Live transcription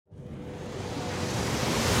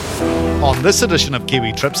On this edition of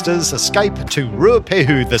Kiwi Tripsters, escape to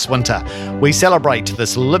Ruapehu this winter. We celebrate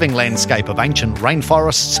this living landscape of ancient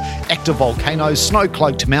rainforests, active volcanoes,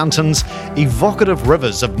 snow-cloaked mountains, evocative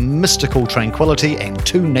rivers of mystical tranquility and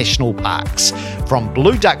 2 national parks. From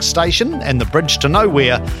Blue Duck Station and the Bridge to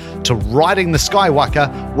Nowhere to riding the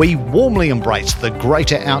Skywaka, we warmly embrace the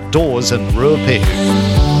greater outdoors in Ruapehu.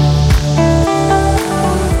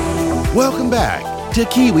 Welcome back to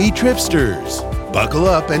Kiwi Tripsters. Buckle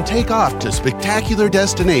up and take off to spectacular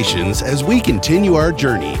destinations as we continue our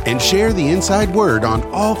journey and share the inside word on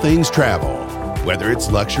all things travel. Whether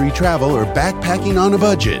it's luxury travel or backpacking on a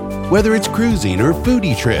budget, whether it's cruising or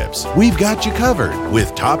foodie trips, we've got you covered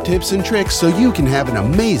with top tips and tricks so you can have an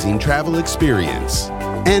amazing travel experience.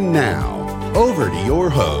 And now, over to your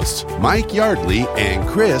hosts, Mike Yardley and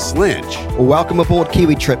Chris Lynch. Welcome aboard,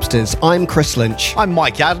 Kiwi Tripsters. I'm Chris Lynch. I'm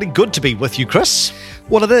Mike Yardley. Good to be with you, Chris.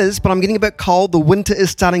 Well, it is, but I'm getting a bit cold. The winter is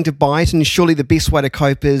starting to bite, and surely the best way to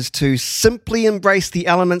cope is to simply embrace the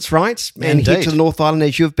elements, right? And Indeed. head to the North Island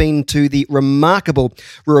as you've been to the remarkable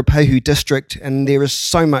Ruapehu district, and there is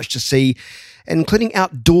so much to see, including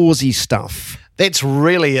outdoorsy stuff. That's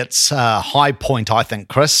really its high point, I think,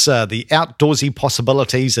 Chris. The outdoorsy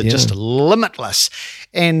possibilities are just limitless.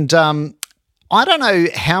 And I don't know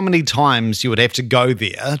how many times you would have to go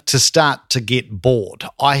there to start to get bored.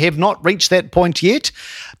 I have not reached that point yet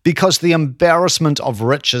because the embarrassment of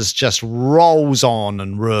riches just rolls on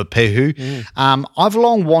in Ruapehu. I've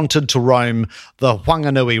long wanted to roam the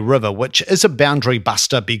Whanganui River, which is a boundary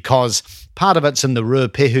buster because part of it's in the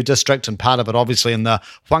Ruapehu district and part of it obviously in the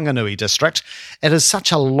Whanganui district. It is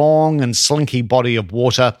such a long and slinky body of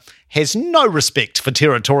water, has no respect for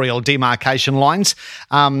territorial demarcation lines,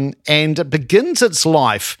 and it begins its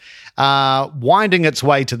life winding its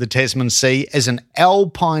way to the Tasman Sea as an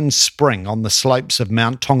alpine spring on the slopes of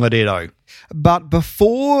Mount Tongariro. But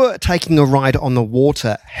before taking a ride on the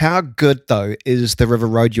water, how good, though, is the river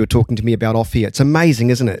road you were talking to me about off here? It's amazing,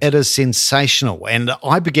 isn't it? It is sensational, and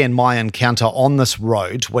I began my encounter on this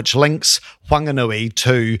road, which links Whanganui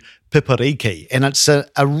to Pipariki, and it's a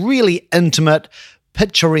really intimate,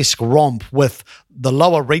 picturesque romp with the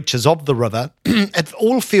lower reaches of the river. It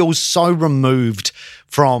all feels so removed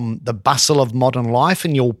from the bustle of modern life,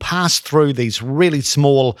 and you'll pass through these really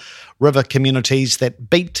small river communities that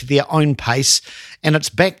beat to their own pace, and it's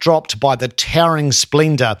backdropped by the towering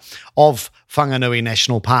splendour of Whanganui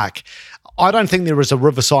National Park. I don't think there is a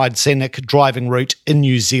riverside scenic driving route in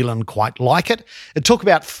New Zealand quite like it. It took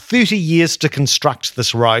about 30 years to construct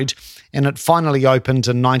this road, and it finally opened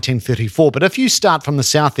in 1934. But if you start from the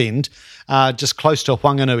south end, just close to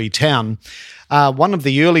Whanganui town, one of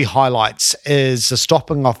the early highlights is a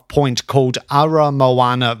stopping off point called Ara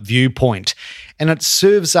Moana Viewpoint, and it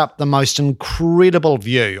serves up the most incredible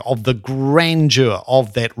view of the grandeur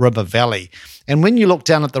of that river valley. And when you look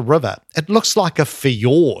down at the river, it looks like a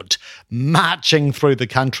fjord marching through the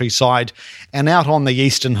countryside, and out on the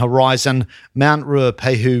eastern horizon, Mount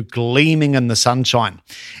Ruapehu gleaming in the sunshine.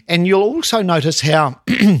 And you'll also notice how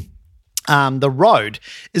the road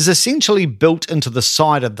is essentially built into the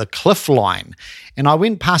side of the cliff line. And I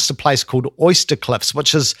went past a place called Oyster Cliffs,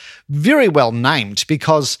 which is very well named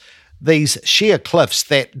because these sheer cliffs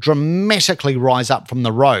that dramatically rise up from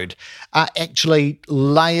the road are actually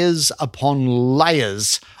layers upon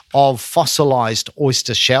layers of fossilized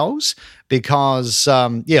oyster shells because,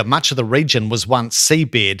 much of the region was once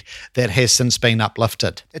seabed that has since been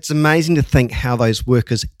uplifted. It's amazing to think how those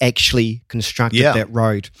workers actually constructed that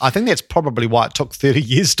road. I think that's probably why it took 30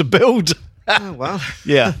 years to build. Oh, well.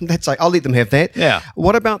 Yeah. That's like, I'll let them have that. Yeah.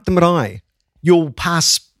 What about the marae? You'll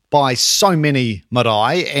pass by so many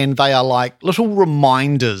marae, and they are like little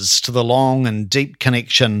reminders to the long and deep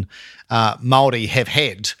connection Māori have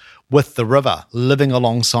had with the river, living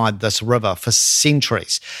alongside this river for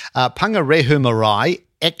centuries. Pangarehu Marae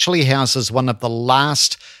actually houses one of the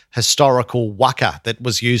last historical waka that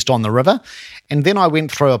was used on the river. And then I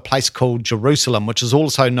went through a place called Jerusalem, which is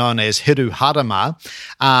also known as Hiruharama.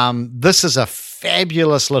 This is a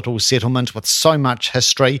fabulous little settlement with so much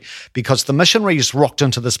history because the missionaries rocked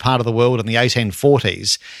into this part of the world in the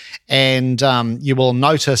 1840s. And you will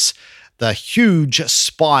notice the huge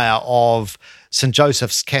spire of St.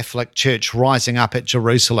 Joseph's Catholic Church rising up at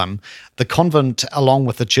Jerusalem. The convent, along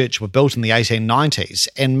with the church, were built in the 1890s,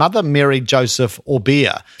 and Mother Mary Joseph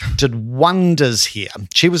Aubert did wonders here.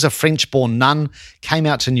 She was a French-born nun, came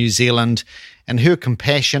out to New Zealand, and her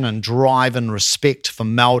compassion and drive and respect for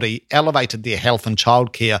Māori elevated their health and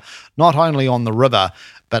childcare, not only on the river,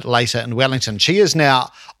 bit later in Wellington. She is now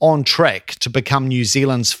on track to become New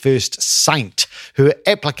Zealand's first saint. Her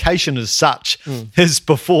application as such is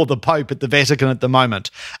before the Pope at the Vatican at the moment.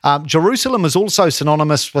 Jerusalem is also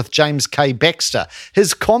synonymous with James K. Baxter.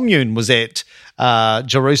 His commune was at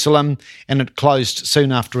Jerusalem, and it closed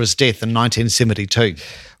soon after his death in 1972.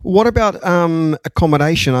 What about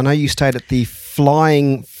accommodation? I know you stayed at the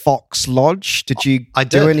Flying Fox Lodge. Did you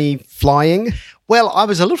do any flying? Well, I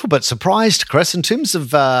was a little bit surprised, Chris. In terms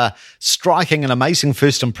of striking an amazing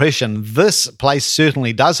first impression, this place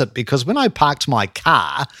certainly does it, because when I parked my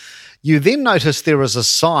car, you then notice there is a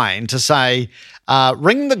sign to say,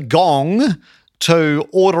 ring the gong to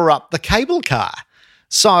order up the cable car.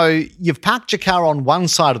 So you've parked your car on one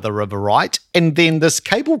side of the river, right? And then this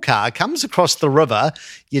cable car comes across the river,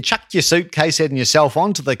 you chuck your suitcase and yourself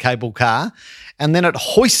onto the cable car, and then it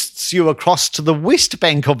hoists you across to the west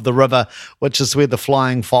bank of the river, which is where the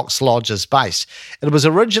Flying Fox Lodge is based. It was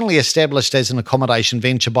originally established as an accommodation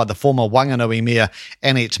venture by the former Wanganui Mayor,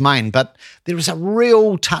 Annette Main, but there is a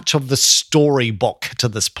real touch of the storybook to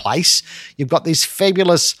this place. You've got these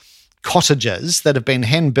fabulous cottages that have been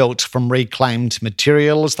hand-built from reclaimed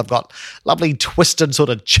materials. They've got lovely twisted sort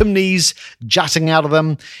of chimneys jutting out of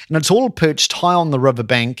them, and it's all perched high on the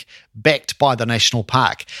riverbank, backed by the national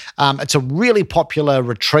park. It's a really popular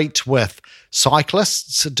retreat with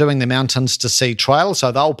cyclists doing the Mountains to Sea Trail,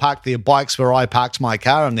 so they'll park their bikes where I parked my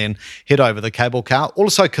car and then head over the cable car.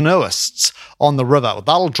 Also canoeists on the river,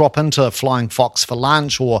 they'll drop into Flying Fox for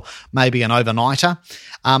lunch or maybe an overnighter.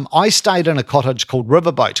 I stayed in a cottage called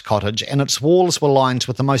Riverboat Cottage, and its walls were lined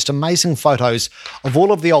with the most amazing photos of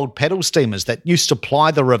all of the old paddle steamers that used to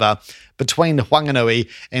ply the river between Whanganui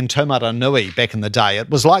and Taumaranui back in the day.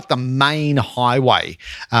 It was like the main highway,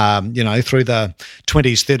 through the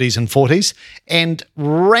 20s, 30s and 40s, and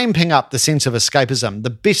ramping up the sense of escapism.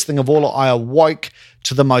 The best thing of all, I awoke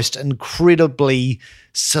to the most incredibly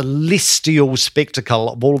celestial spectacle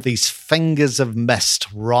of all these fingers of mist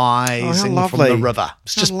rising from the river.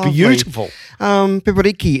 It's just beautiful.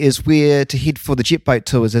 Pipariki is where to head for the jet boat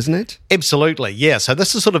tours, isn't it? Absolutely, yeah. So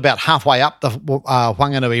this is sort of about halfway up the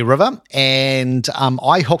Whanganui River, and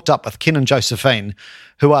I hooked up with Ken and Josephine,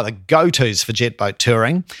 who are the go-tos for jet boat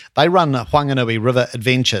touring. They run Whanganui River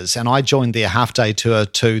Adventures, and I joined their half-day tour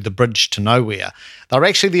to the Bridge to Nowhere. They're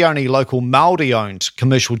actually the only local Māori-owned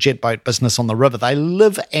commercial jet boat business on the river. They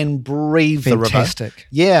live and breathe the river. Fantastic.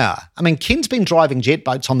 Yeah. I mean, Ken's been driving jet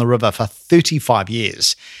boats on the river for 35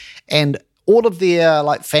 years, and all of their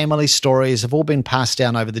family stories have all been passed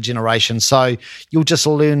down over the generations. So you'll just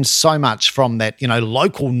learn so much from that,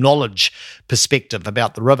 local knowledge perspective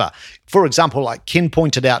about the river. For example, like Ken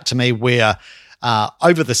pointed out to me where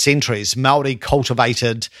over the centuries, Māori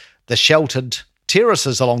cultivated the sheltered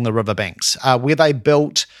terraces along the riverbanks, where they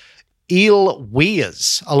built eel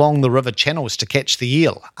weirs along the river channels to catch the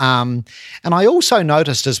eel. And I also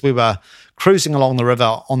noticed as we were cruising along the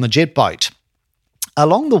river on the jet boat,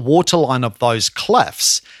 along the waterline of those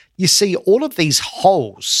cliffs, you see all of these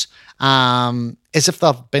holes as if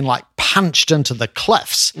they've been punched into the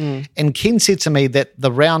cliffs. And Ken said to me that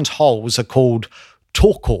the round holes are called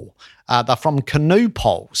toko. They're from canoe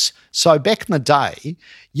poles. So back in the day,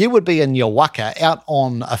 you would be in your waka out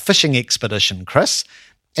on a fishing expedition, Chris,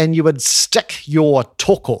 and you would stick your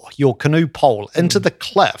toko, your canoe pole, into the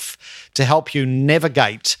cliff to help you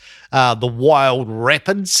navigate the wild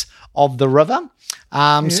rapids of the river.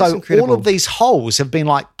 So all of these holes have been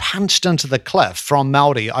punched into the cliff from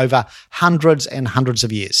Māori over hundreds and hundreds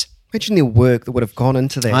of years. Imagine the work that would have gone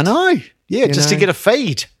into that. I know. Yeah, to get a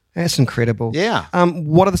feed. That's incredible. Yeah.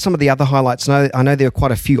 What are some of the other highlights? I know there are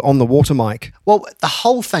quite a few on the water, Mike. Well, the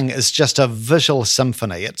whole thing is just a visual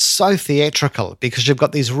symphony. It's so theatrical because you've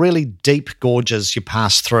got these really deep gorges you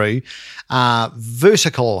pass through,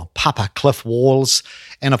 vertical papa cliff walls,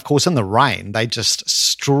 and of course in the rain they just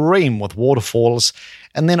stream with waterfalls,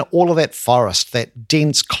 and then all of that forest, that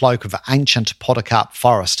dense cloak of ancient podocarp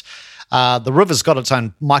forest. The river's got its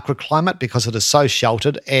own microclimate because it is so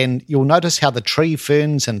sheltered, and you'll notice how the tree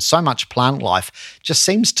ferns and so much plant life just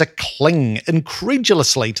seems to cling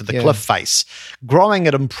incredulously to the cliff face, growing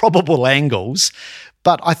at improbable angles.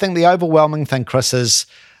 But I think the overwhelming thing, Chris, is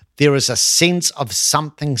there is a sense of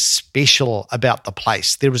something special about the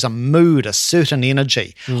place. There is a mood, a certain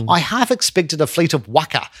energy. I half expected a fleet of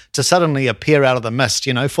waka to suddenly appear out of the mist,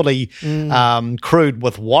 fully crewed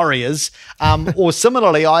with warriors. Or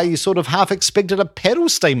similarly, I sort of half expected a paddle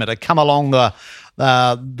steamer to come along the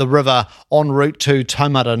the river en route to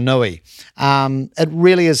Taumaranui. It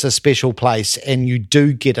really is a special place, and you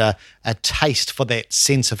do get a taste for that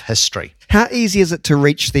sense of history. How easy is it to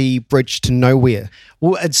reach the bridge to nowhere?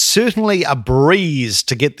 Well, it's certainly a breeze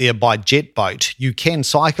to get there by jet boat. You can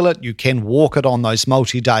cycle it, you can walk it on those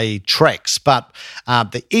multi-day treks, but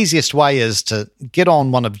the easiest way is to get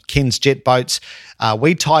on one of Ken's jet boats.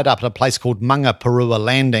 We tied up at a place called Mangaparua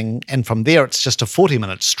Landing, and from there it's just a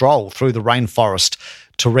 40-minute stroll through the rainforest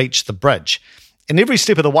to reach the bridge. And every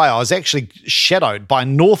step of the way, I was actually shadowed by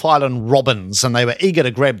North Island robins, and they were eager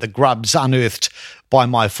to grab the grubs unearthed by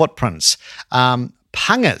my footprints.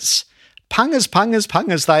 Pungas,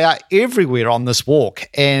 they are everywhere on this walk,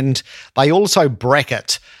 and they also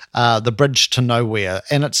bracket the bridge to nowhere.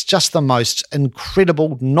 And it's just the most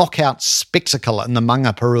incredible knockout spectacle in the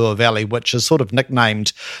Mangaparua Valley, which is sort of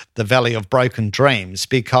nicknamed the Valley of Broken Dreams,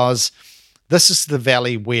 because this is the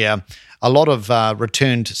valley where a lot of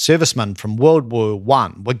returned servicemen from World War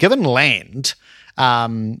I were given land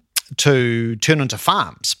to turn into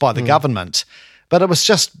farms by the government, but it was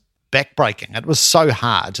just backbreaking. It was so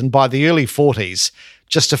hard. And by the early 40s,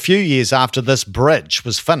 just a few years after this bridge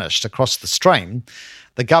was finished across the stream,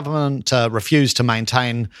 the government refused to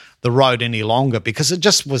maintain the road any longer because it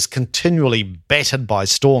just was continually battered by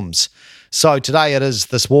storms. So today it is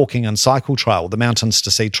this walking and cycle trail, the Mountains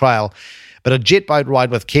to Sea Trail. But a jet boat ride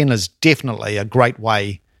with Ken is definitely a great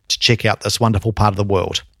way to check out this wonderful part of the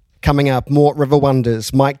world. Coming up, more River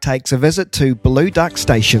Wonders. Mike takes a visit to Blue Duck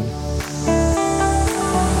Station.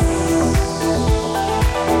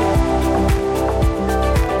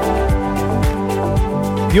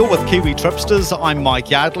 You're with Kiwi Tripsters. I'm Mike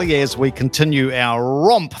Yardley as we continue our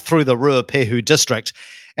romp through the Ruapehu district.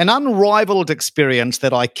 An unrivaled experience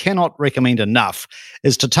that I cannot recommend enough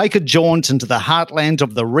is to take a jaunt into the heartland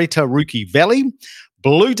of the Retaruki Valley.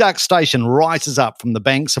 Blue Duck Station rises up from the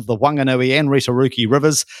banks of the Wanganui and Retaruki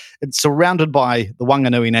rivers. It's surrounded by the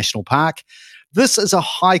Wanganui National Park. This is a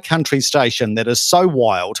high country station that is so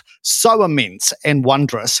wild, so immense and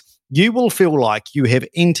wondrous, you will feel like you have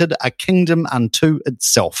entered a kingdom unto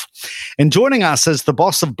itself. And joining us is the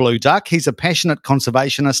boss of Blue Duck. He's a passionate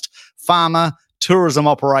conservationist, farmer, tourism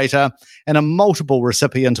operator, and a multiple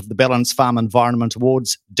recipient of the Balanced Farm Environment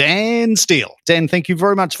Awards, Dan Steele. Dan, thank you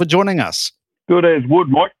very much for joining us. Good as wood,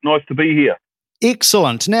 Mike. Nice to be here.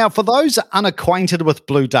 Excellent. Now, for those unacquainted with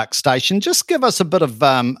Blue Duck Station, just give us a bit of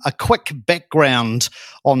a quick background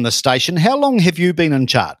on the station. How long have you been in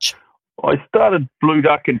charge? I started Blue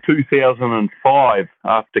Duck in 2005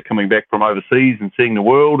 after coming back from overseas and seeing the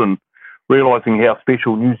world and realising how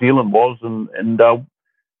special New Zealand was and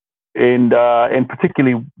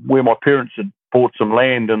particularly where my parents had bought some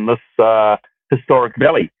land in this historic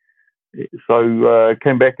valley. So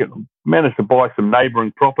came back and managed to buy some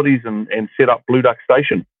neighbouring properties and set up Blue Duck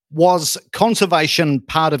Station. Was conservation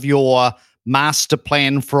part of your master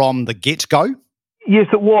plan from the get-go? Yes,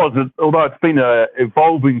 it was. Although it's been an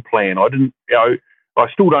evolving plan, I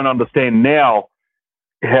still don't understand now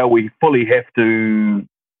how we fully have to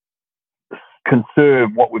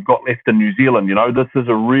conserve what we've got left in New Zealand. You know, this is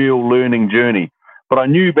a real learning journey. But I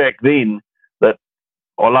knew back then that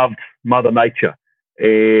I loved Mother Nature,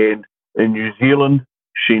 and in New Zealand,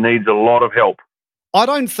 she needs a lot of help. I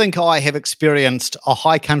don't think I have experienced a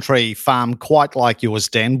high country farm quite like yours,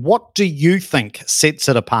 Dan. What do you think sets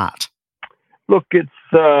it apart? Look, it's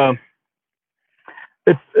the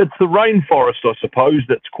rainforest, I suppose,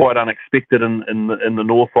 that's quite unexpected in the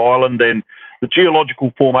North Island, and the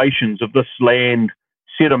geological formations of this land,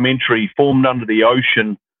 sedimentary, formed under the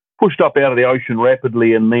ocean, pushed up out of the ocean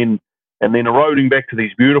rapidly, and then eroding back to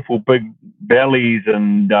these beautiful big valleys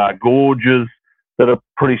and gorges that are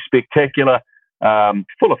pretty spectacular,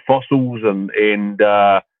 full of fossils, and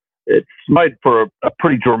it's made for a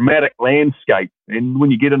pretty dramatic landscape. And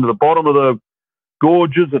when you get into the bottom of the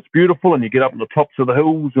gorges, it's beautiful, and you get up on the tops of the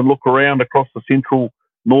hills and look around across the central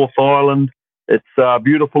North Island. It's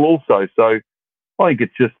beautiful also. So I think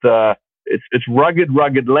it's just it's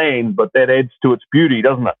rugged land, but that adds to its beauty,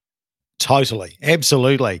 doesn't it? Totally,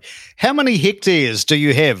 absolutely. How many hectares do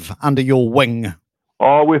you have under your wing?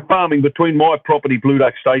 Oh, we're farming between my property, Blue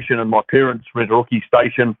Duck Station, and my parents' Retaruki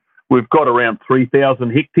Station. We've got around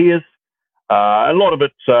 3,000 hectares. A lot of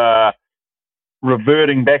it's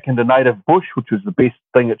reverting back into native bush, which is the best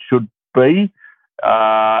thing it should be,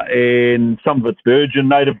 and some of it's virgin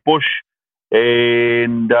native bush,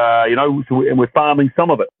 and and we're farming some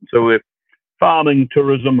of it. So we're farming,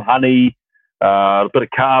 tourism, honey, a bit of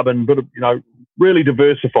carbon, really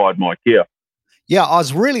diversified, Mike. Yeah, I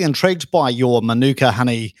was really intrigued by your Manuka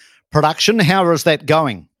honey production. How is that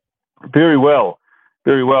going? Very well.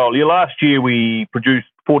 Very well. Yeah, last year we produced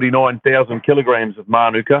 49,000 kilograms of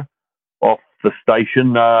manuka off the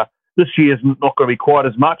station. This year's not going to be quite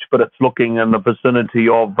as much, but it's looking in the vicinity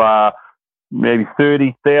of maybe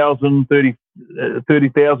 30,000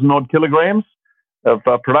 odd kilograms of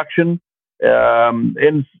production.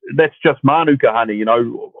 And that's just manuka honey,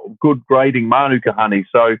 good grading manuka honey.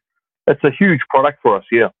 So it's a huge product for us,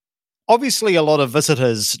 yeah. Obviously, a lot of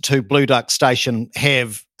visitors to Blue Duck Station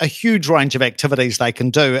have a huge range of activities they can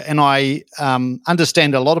do, and I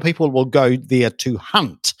understand a lot of people will go there to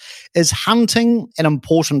hunt. Is hunting an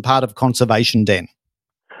important part of conservation, Dan?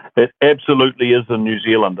 It absolutely is in New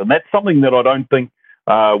Zealand, and that's something that I don't think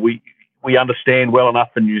we understand well enough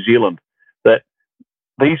in New Zealand, that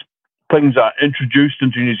these things are introduced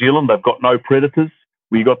into New Zealand. They've got no predators.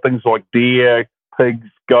 We've got things like deer, pigs,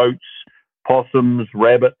 goats, possums,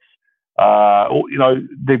 rabbits.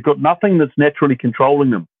 They've got nothing that's naturally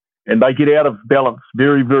controlling them, and they get out of balance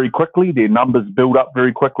very, very quickly. Their numbers build up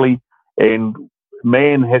very quickly, and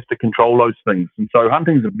man has to control those things. And so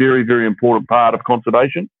hunting is a very, very important part of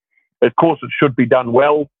conservation. Of course, it should be done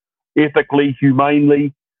well, ethically,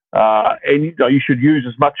 humanely, and you should use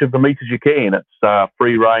as much of the meat as you can. It's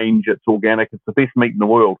free range, it's organic, it's the best meat in the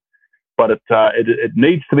world. But it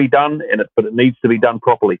needs to be done, but it needs to be done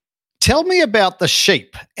properly. Tell me about the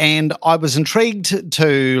sheep, and I was intrigued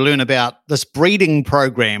to learn about this breeding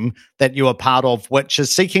program that you are part of, which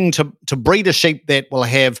is seeking to breed a sheep that will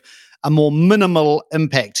have a more minimal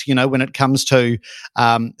impact, when it comes to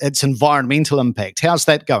its environmental impact. How's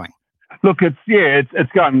that going? Look,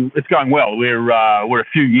 it's going well. We're a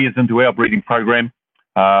few years into our breeding program,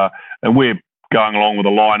 and we're going along with a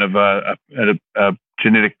line of a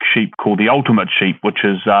genetic sheep called the Ultimate Sheep, which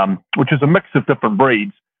is a mix of different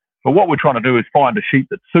breeds. But what we're trying to do is find a sheep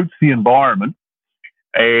that suits the environment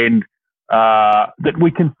and that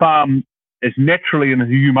we can farm as naturally and as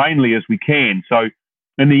humanely as we can. So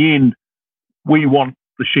in the end, we want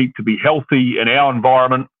the sheep to be healthy in our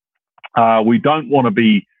environment. We don't want to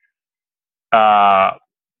be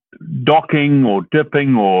docking or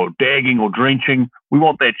dipping or dagging or drenching. We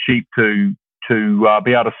want that sheep to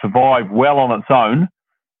be able to survive well on its own,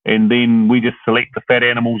 and then we just select the fat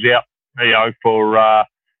animals out,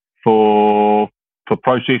 for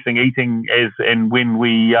processing, eating as and when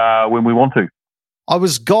we want to. I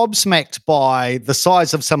was gobsmacked by the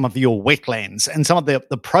size of some of your wetlands and some of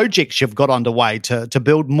the projects you've got underway to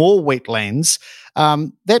build more wetlands.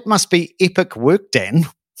 That must be epic work, Dan.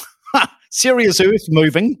 Serious earth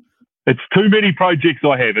moving. It's too many projects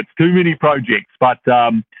I have. It's too many projects. But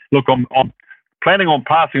look, I'm planning on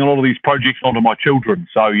passing a lot of these projects on to my children.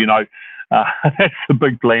 So, that's the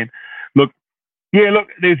big plan. Look,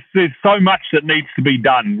 there's so much that needs to be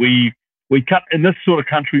done. We cut, in this sort of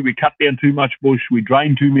country, we cut down too much bush, we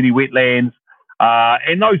drain too many wetlands,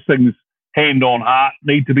 and those things, hand on heart,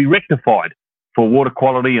 need to be rectified for water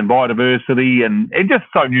quality and biodiversity, and just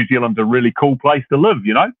so New Zealand's a really cool place to live,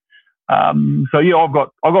 So yeah, I've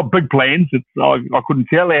got big plans. I couldn't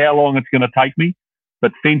tell you how long it's going to take me,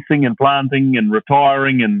 but fencing and planting and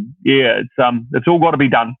retiring, and yeah, it's all got to be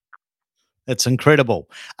done. It's incredible.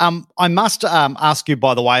 I must ask you,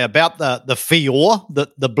 by the way, about the Fior,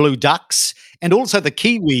 the blue ducks, and also the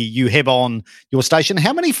kiwi you have on your station.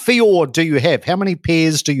 How many Fior do you have? How many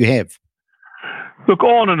pairs do you have? Look,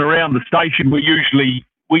 on and around the station, we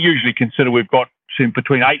usually consider we've got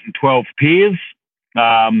between 8 and 12 pairs.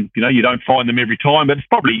 You don't find them every time, but it's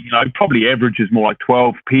probably average is more like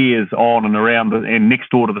 12 pairs on and around and next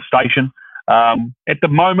door to the station. At the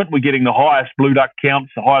moment, we're getting the highest blue duck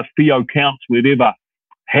counts, the highest Fio counts we've ever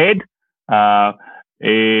had.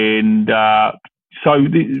 So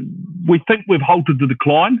we think we've halted the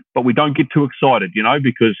decline, but we don't get too excited,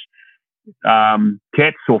 because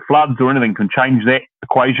cats or floods or anything can change that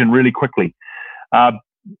equation really quickly.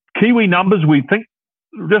 Kiwi numbers, we think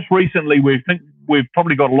just recently, we've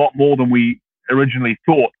probably got a lot more than we originally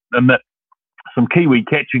thought, and that some Kiwi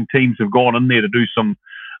catching teams have gone in there to do some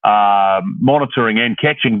monitoring and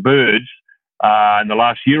catching birds in the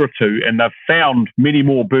last year or two, and they've found many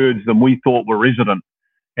more birds than we thought were resident,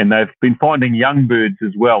 and they've been finding young birds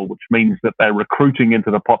as well, which means that they're recruiting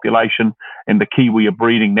into the population, and the Kiwi are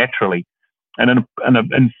breeding naturally. And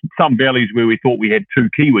in some valleys where we thought we had 2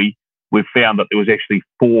 Kiwi, we've found that there was actually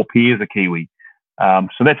 4 pairs of Kiwi.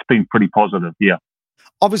 So that's been pretty positive, yeah.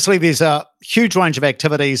 Obviously, there's a huge range of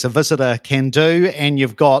activities a visitor can do, and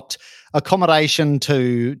you've got accommodation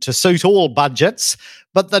to suit all budgets.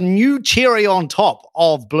 But the new cherry on top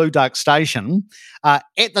of Blue Duck Station, at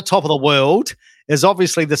the top of the world, is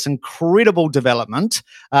obviously this incredible development,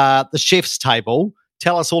 the Chef's Table.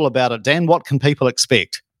 Tell us all about it, Dan. What can people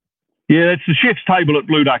expect? Yeah, it's the chef's table at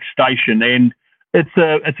Blue Duck Station, and it's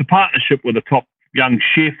a partnership with a top young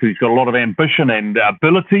chef who's got a lot of ambition and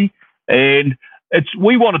ability, and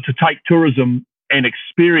we wanted to take tourism and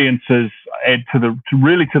experiences to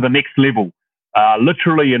the next level,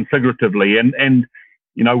 literally and figuratively, and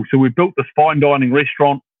so we built this fine dining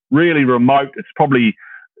restaurant, really remote. It's probably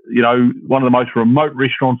one of the most remote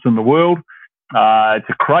restaurants in the world. It's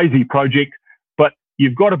a crazy project, but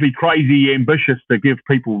you've got to be crazy ambitious to give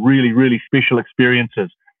people really, really special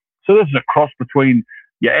experiences. So this is a cross between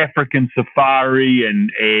your African safari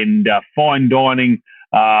and fine dining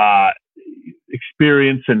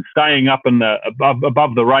experience, and staying up in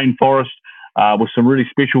above the rainforest with some really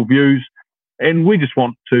special views. And we just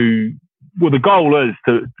want to. Well, the goal is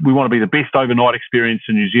we want to be the best overnight experience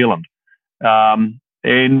in New Zealand. And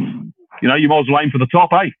you might as well aim for the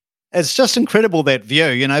top, eh? It's just incredible, that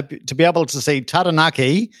view, to be able to see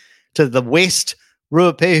Taranaki to the west,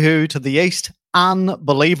 Ruapehu to the east.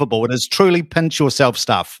 Unbelievable. It is truly pinch yourself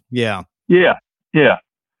stuff. Yeah. Yeah.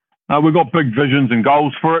 We've got big visions and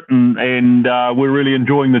goals for it, and we're really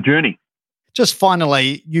enjoying the journey. Just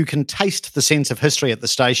finally, you can taste the sense of history at the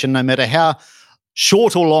station, no matter how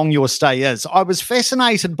short or long your stay is. I was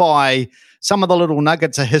fascinated by some of the little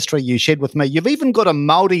nuggets of history you shared with me. You've even got a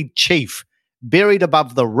Māori chief buried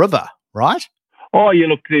above the river, right? Oh, yeah,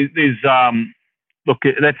 look, there's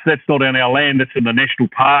that's not on our land. It's in the national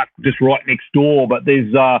park just right next door. But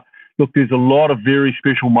there's a lot of very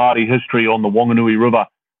special Māori history on the Wanganui River,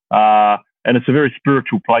 and it's a very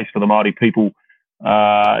spiritual place for the Māori people.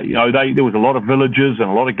 There was a lot of villages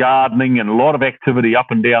and a lot of gardening and a lot of activity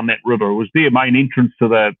up and down that river. It was their main entrance to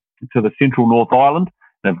the central North Island,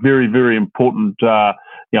 and a very, very important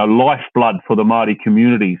lifeblood for the Māori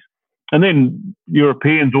communities. And then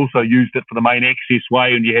Europeans also used it for the main access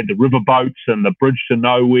way, and you had the river boats and the bridge to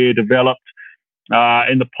nowhere developed,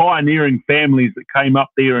 and the pioneering families that came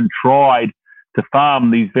up there and tried to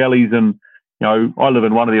farm these valleys. And I live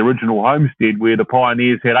in one of the original homestead where the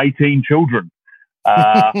pioneers had 18 children.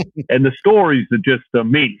 And the stories are just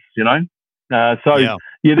immense,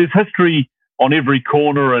 there's history on every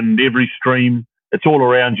corner and every stream. It's all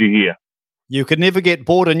around you here. You could never get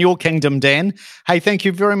bored in your kingdom, Dan. Hey, thank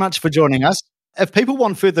you very much for joining us. If people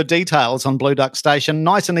want further details on Blue Duck Station,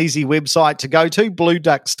 nice and easy website to go to,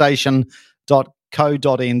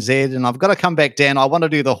 blueduckstation.co.nz. And I've got to come back, Dan. I want to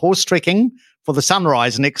do the horse trekking for the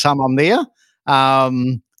sunrise next time I'm there.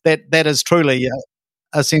 That is truly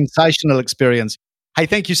a sensational experience. Hey,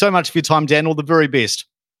 thank you so much for your time, Dan. All the very best.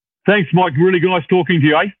 Thanks, Mike. Really nice talking to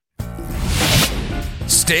you, eh?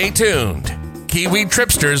 Stay tuned. Kiwi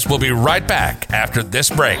Tripsters will be right back after this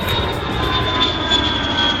break.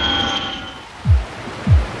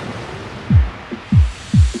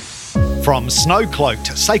 From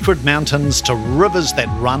snow-cloaked sacred mountains to rivers that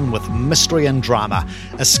run with mystery and drama,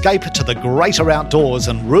 escape to the greater outdoors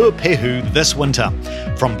in Ruapehu this winter.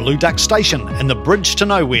 From Blue Duck Station and the Bridge to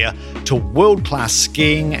Nowhere to world-class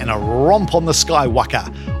skiing and a romp on the Sky Waka,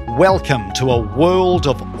 welcome to a world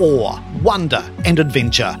of awe, wonder and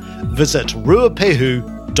adventure. Visit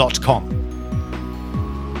ruapehu.com.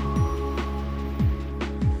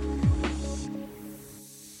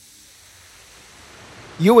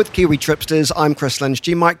 You're with Kiwi Tripsters. I'm Chris Lynch.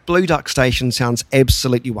 Mike, Blue Duck Station sounds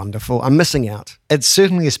absolutely wonderful. I'm missing out. It's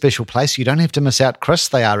certainly a special place. You don't have to miss out, Chris.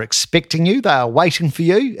 They are expecting you. They are waiting for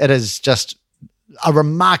you. It is just a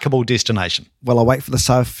remarkable destination. Well, I'll wait for the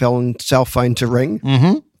cell phone to ring.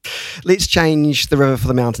 Mm-hmm. Let's change the river for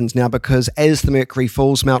the mountains now, because as the Mercury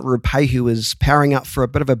falls, Mount Ruapehu is powering up for a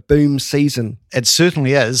bit of a boom season. It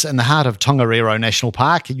certainly is. In the heart of Tongariro National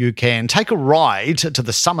Park, you can take a ride to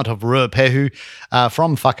the summit of Ruapehu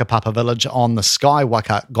from Whakapapa Village on the Sky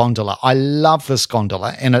Waka gondola. I love this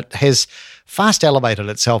gondola, and it has fast elevated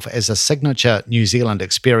itself as a signature New Zealand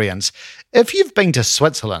experience. If you've been to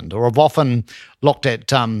Switzerland or have often looked at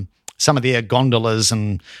some of their gondolas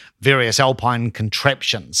and various alpine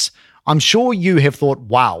contraptions, I'm sure you have thought,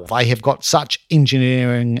 wow, they have got such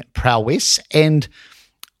engineering prowess. And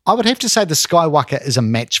I would have to say the Sky Waka is a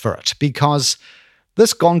match for it, because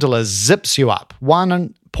this gondola zips you up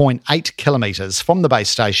 1.8 kilometres from the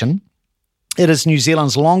base station. It is New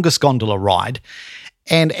Zealand's longest gondola ride.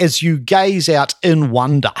 And as you gaze out in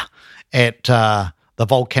wonder at the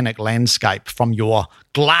volcanic landscape from your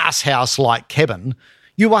glass house-like cabin,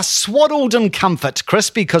 you are swaddled in comfort, Chris,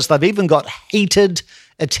 because they've even got heated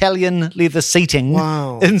Italian leather seating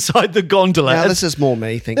inside the gondola. Now, this is more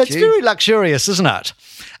me, thank you. It's very luxurious, isn't it?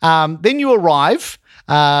 Then you arrive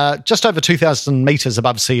just over 2,000 metres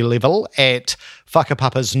above sea level at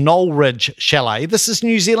Whakapapa's Knoll Ridge Chalet. This is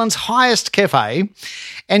New Zealand's highest cafe,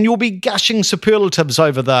 and you'll be gushing superlatives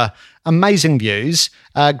over the amazing views.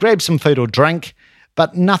 Grab some food or drink,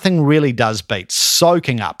 but nothing really does beat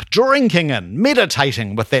soaking up, drinking in,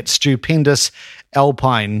 meditating with that stupendous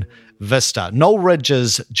alpine vista. Knoll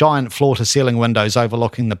Ridge's giant floor-to-ceiling windows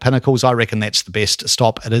overlooking the pinnacles, I reckon that's the best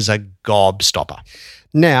stop. It is a gobstopper.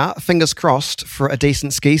 Now, fingers crossed for a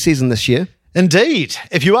decent ski season this year. Indeed.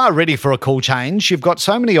 If you are ready for a cool change, you've got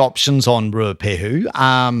so many options on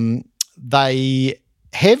Ruapehu. They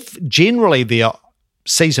have generally their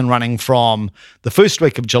season running from the first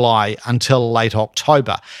week of July until late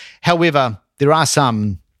October. However, there are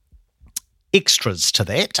some extras to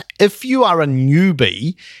that. If you are a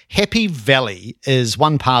newbie, Happy Valley is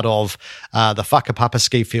one part of the Whakapapa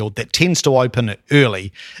ski field that tends to open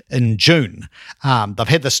early in June. They've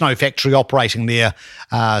had the Snow Factory operating there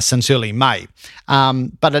since early May.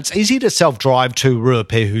 But it's easy to self-drive to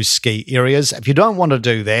Ruapehu ski areas. If you don't want to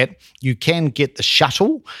do that, you can get the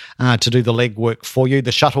shuttle to do the legwork for you.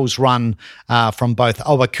 The shuttles run from both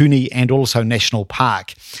Owakuni and also National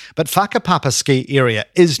Park. But Whakapapa ski area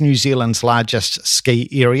is New Zealand's largest ski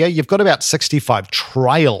area. You've got about 65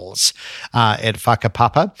 trails at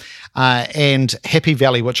Whakapapa. And Happy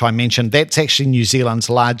Valley, which I mentioned, that's actually New Zealand's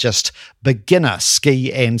largest beginner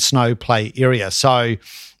ski and snow play area. So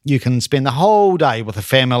you can spend the whole day with a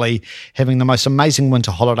family having the most amazing winter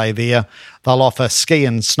holiday there. They'll offer ski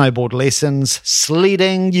and snowboard lessons,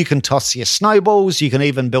 sledding, you can toss your snowballs, you can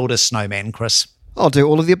even build a snowman, Chris. I'll do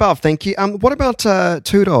all of the above, thank you. What about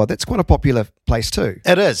Turoa? That's quite a popular place too.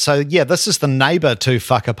 It is. So, yeah, this is the neighbour to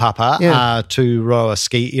Whakapapa, Turoa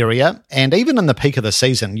ski area. And even in the peak of the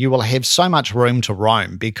season, you will have so much room to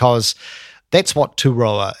roam because that's what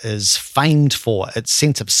Turoa is famed for, its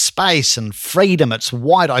sense of space and freedom, its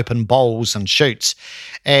wide open bowls and chutes.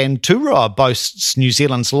 And Turoa boasts New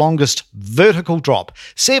Zealand's longest vertical drop,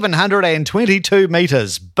 722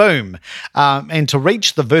 metres, boom. And to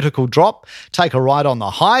reach the vertical drop, take a ride on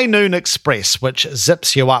the High Noon Express, which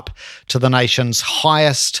zips you up to the nation's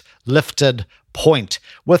highest lifted point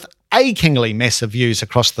with achingly massive views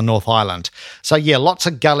across the North Island. So yeah, lots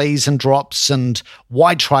of gullies and drops and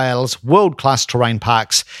wide trails, world-class terrain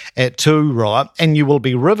parks at Turoa, and you will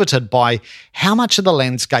be riveted by how much of the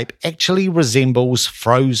landscape actually resembles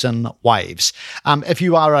frozen waves. If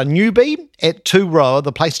you are a newbie at Turoa,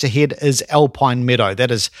 the place to head is Alpine Meadow. That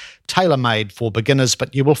is tailor-made for beginners,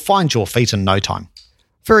 but you will find your feet in no time.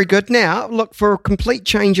 Very good. Now, look, for a complete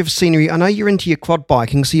change of scenery, I know you're into your quad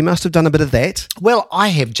biking, so you must have done a bit of that. Well, I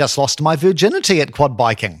have just lost my virginity at quad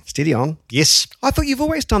biking. Steady on. Yes. I thought you've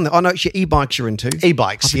always done that. Oh, no, it's your e-bikes you're into.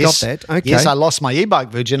 E-bikes, yes. I forgot that. Okay. Yes, I lost my e-bike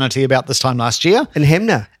virginity about this time last year. In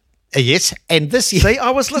Hemna. Yes, and this year... See,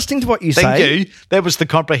 I was listening to what you Thank say. you. That was the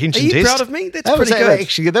comprehension Are you test. proud of me? That's pretty good.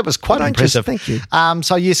 Actually, that was quite impressive. Thank you.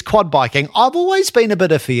 So yes, quad biking. I've always been a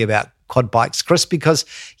bit iffy about quad bikes, Chris, because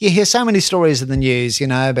you hear so many stories in the news,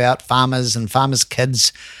 about farmers and farmers'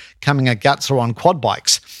 kids coming a guts or on quad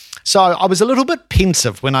bikes. So I was a little bit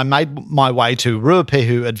pensive when I made my way to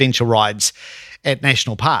Ruapehu Adventure Rides at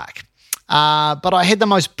National Park. But I had the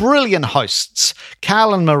most brilliant hosts,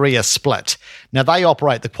 Carl and Maria Split. Now, they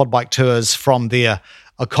operate the quad bike tours from their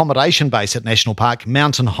accommodation base at National Park,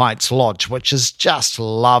 Mountain Heights Lodge, which is just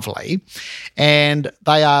lovely. And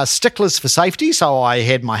they are sticklers for safety, so I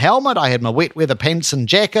had my helmet, I had my wet weather pants and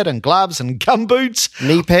jacket and gloves and gumboots.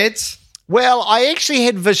 Knee pads? Well, I actually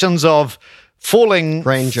had visions of falling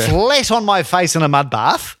flat on my face in a mud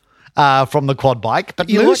bath from the quad bike, but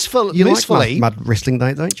you loosefully... like mud wrestling,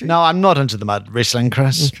 don't you? No, I'm not into the mud wrestling,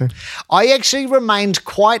 Chris. Okay. I actually remained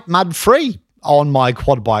quite mud-free on my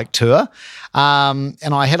quad bike tour. And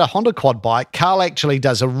I had a Honda quad bike. Carl actually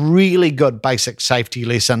does a really good basic safety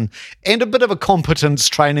lesson and a bit of a competence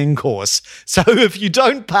training course. So if you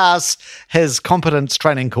don't pass his competence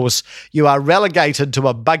training course, you are relegated to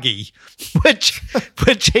a buggy, which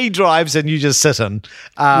he drives and you just sit in.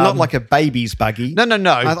 Not like a baby's buggy. No.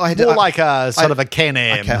 More like a sort of a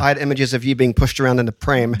Can-Am. Okay, I had images of you being pushed around in a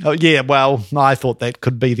pram. Oh, yeah, well, I thought that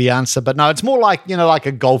could be the answer. But no, it's more like, like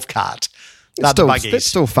a golf cart. That's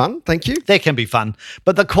still fun, thank you. That can be fun.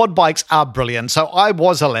 But the quad bikes are brilliant. So I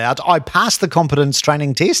passed the competence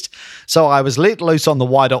training test. So I was let loose on the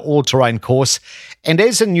wider all-terrain course. And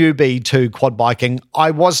as a newbie to quad biking,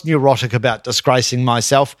 I was neurotic about disgracing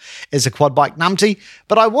myself as a quad bike numpty,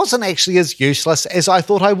 but I wasn't actually as useless as I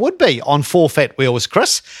thought I would be on 4 fat wheels,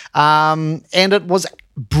 Chris. And it was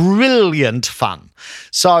brilliant fun.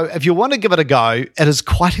 So if you want to give it a go, it is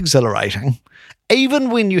quite exhilarating. even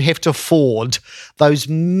when you have to ford those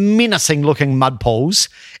menacing-looking mud pools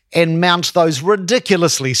and mount those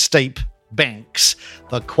ridiculously steep banks.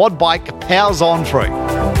 The quad bike powers on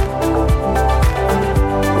through.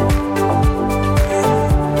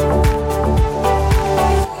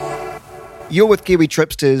 You're with Kiwi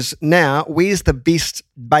Tripsters. Now, where's the best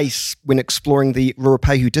base when exploring the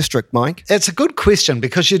Ruapehu district, Mike? It's a good question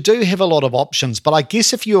because you do have a lot of options, but I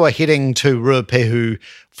guess if you are heading to Ruapehu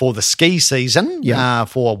for the ski season,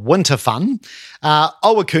 for winter fun,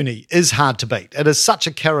 Owakuni is hard to beat. It is such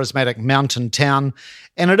a charismatic mountain town,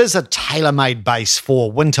 and it is a tailor-made base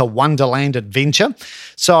for winter wonderland adventure.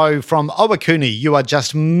 So from Owakuni, you are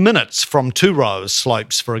just minutes from Turoa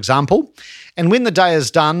slopes, for example. And when the day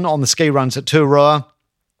is done on the ski runs at Turoa,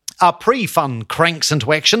 a pre-fun cranks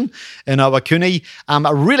into action in Owakuni.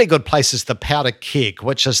 A really good place is the Powder Keg,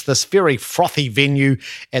 which is this very frothy venue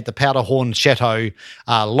at the Powderhorn Chateau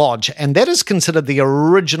Lodge. And that is considered the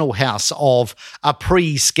original house of a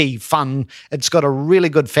pre-ski fun. It's got a really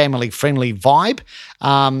good family-friendly vibe.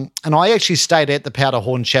 And I actually stayed at the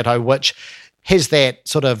Powderhorn Chateau, which has that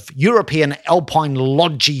sort of European alpine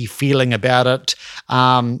lodgy feeling about it.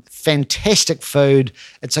 Fantastic food.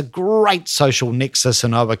 It's a great social nexus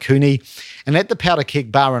in Owakuni. And at the Powder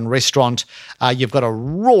Keg Bar and Restaurant, you've got a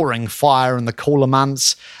roaring fire in the cooler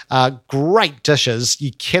months. Great dishes.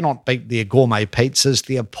 You cannot beat their gourmet pizzas.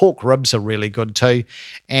 Their pork ribs are really good too.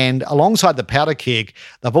 And alongside the Powder Keg,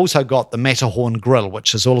 they've also got the Matterhorn Grill,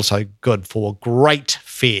 which is also good for great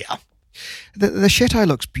fare. The chateau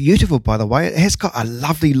looks beautiful, by the way. It has got a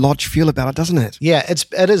lovely lodge feel about it, doesn't it? Yeah,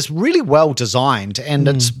 it is really well designed, and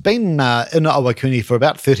it's been in Owakuni for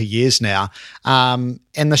about 30 years now. And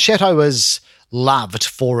the chateau is loved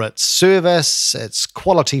for its service, its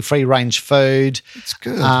quality free-range food. It's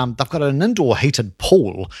good. They've got an indoor heated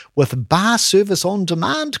pool with bar service on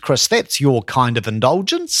demand, Chris. That's your kind of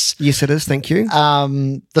indulgence. Yes, it is. Thank you.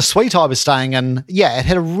 The suite I was staying in, it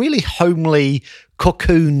had a really homely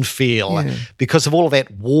cocoon feel because of all of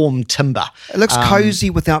that warm timber. It looks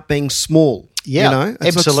cozy without being small. Yeah,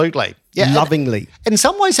 absolutely. Yeah, lovingly. In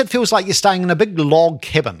some ways, it feels like you're staying in a big log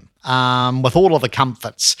cabin with all of the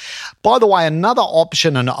comforts. By the way, another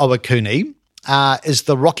option in Owakuni is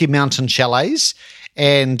the Rocky Mountain Chalets,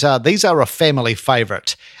 and these are a family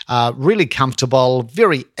favourite. Really comfortable,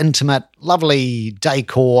 very intimate, lovely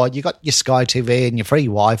decor. You got your Sky TV and your free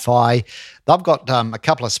Wi-Fi. They've got a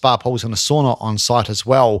couple of spa pools and a sauna on site as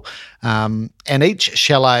well. And each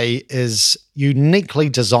chalet is uniquely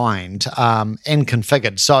designed and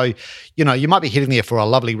configured. So, you might be heading there for a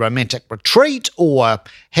lovely romantic retreat or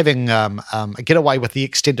having a getaway with the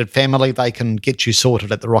extended family. They can get you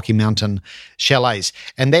sorted at the Rocky Mountain Chalets.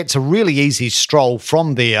 And that's a really easy stroll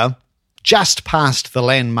from there, just past the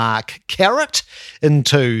landmark Carrot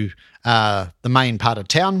into the main part of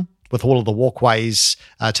town, with all of the walkways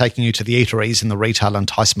taking you to the eateries and the retail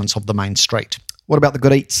enticements of the main street. What about the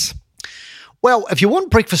good eats? Well, if you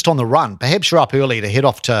want breakfast on the run, perhaps you're up early to head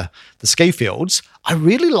off to the ski fields. I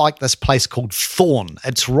really like this place called Thorn.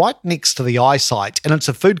 It's right next to the eyesight, and it's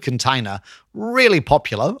a food container, really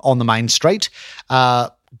popular on the main street.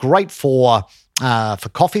 Great for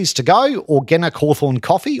coffees to go, organic Hawthorn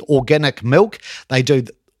coffee, organic milk. They do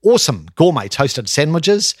awesome gourmet toasted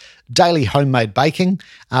sandwiches, daily homemade baking.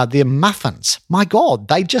 Their muffins, my God,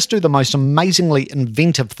 they just do the most amazingly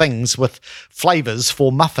inventive things with flavours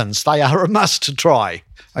for muffins. They are a must to try.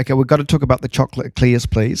 Okay, we've got to talk about the chocolate eclairs,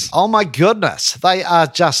 please. Oh my goodness, they are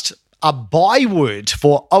just a byword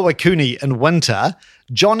for Owakuni in winter.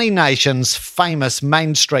 Johnny Nation's famous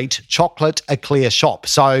Main Street chocolate eclair shop.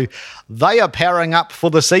 So they are powering up for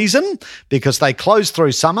the season because they close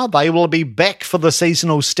through summer. They will be back for the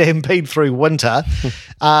seasonal stampede through winter.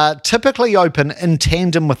 Typically open in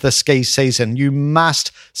tandem with the ski season. You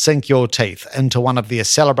must sink your teeth into one of their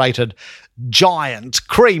celebrated giant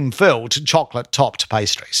cream-filled chocolate-topped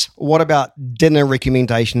pastries. What about dinner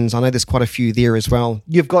recommendations? I know there's quite a few there as well.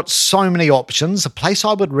 You've got so many options. A place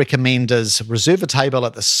I would recommend is reserve a table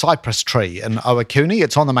at the Cypress Tree in Owakuni.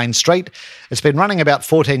 It's on the main street. It's been running about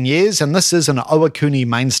 14 years, and this is an Owakuni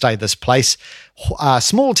mainstay, this place.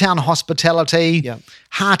 Small town hospitality,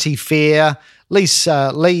 hearty fare. Lee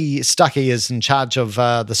Stuckey is in charge of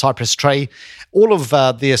the Cypress Tree. All of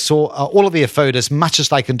their food, as much as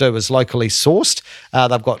they can do, is locally sourced.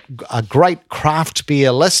 They've got a great craft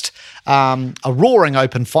beer list, a roaring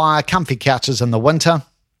open fire, comfy couches in the winter.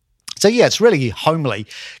 So yeah, it's really homely.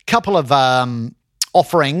 Couple of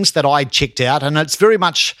offerings that I checked out, and it's very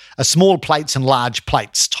much a small plates and large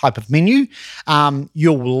plates type of menu.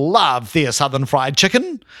 You'll love their southern fried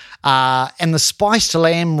chicken and the spiced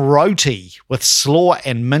lamb roti with slaw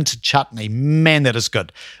and mint chutney. Man, that is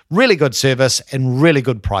good. Really good service and really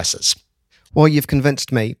good prices. Well, you've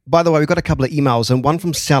convinced me. By the way, we've got a couple of emails, and one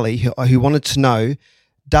from Sally who wanted to know,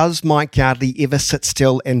 does Mike Yardley ever sit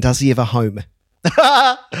still, and does he ever home?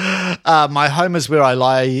 My home is where I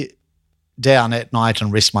lie down at night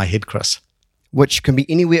and rest my head, Chris. Which can be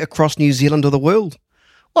anywhere across New Zealand or the world.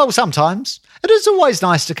 Well, sometimes. It is always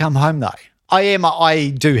nice to come home, though.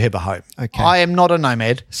 I do have a home. Okay. I am not a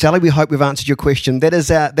nomad. Sally, we hope we've answered your question. That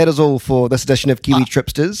is all for this edition of Kiwi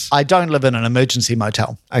Tripsters. I don't live in an emergency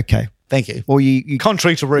motel. Okay. Thank you. Well, you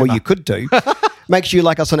contrary to rumour. Well, you could do. Make sure you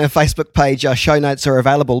like us on our Facebook page. Our show notes are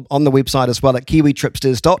available on the website as well at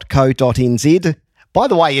kiwitripsters.co.nz. By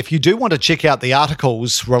the way, if you do want to check out the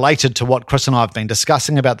articles related to what Chris and I have been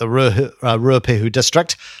discussing about the Ruapehu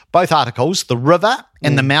district, both articles, the river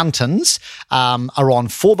and the mountains, are on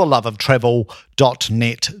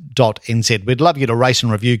fortheloveoftravel.net.nz. We'd love you to rate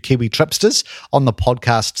and review Kiwi Tripsters on the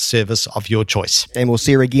podcast service of your choice. And we'll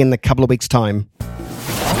see you again in a couple of weeks' time.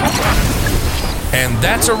 And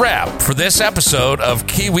that's a wrap for this episode of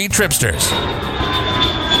Kiwi Tripsters.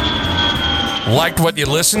 Liked what you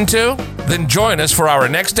listened to? Then join us for our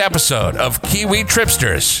next episode of Kiwi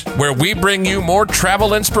Tripsters, where we bring you more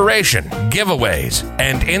travel inspiration, giveaways,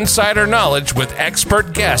 and insider knowledge with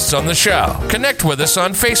expert guests on the show. Connect with us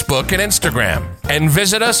on Facebook and Instagram, and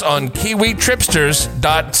visit us on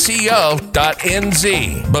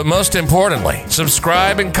kiwitripsters.co.nz. But most importantly,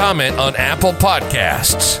 subscribe and comment on Apple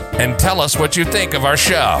Podcasts, and tell us what you think of our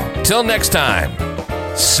show. Till next time,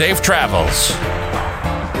 safe travels.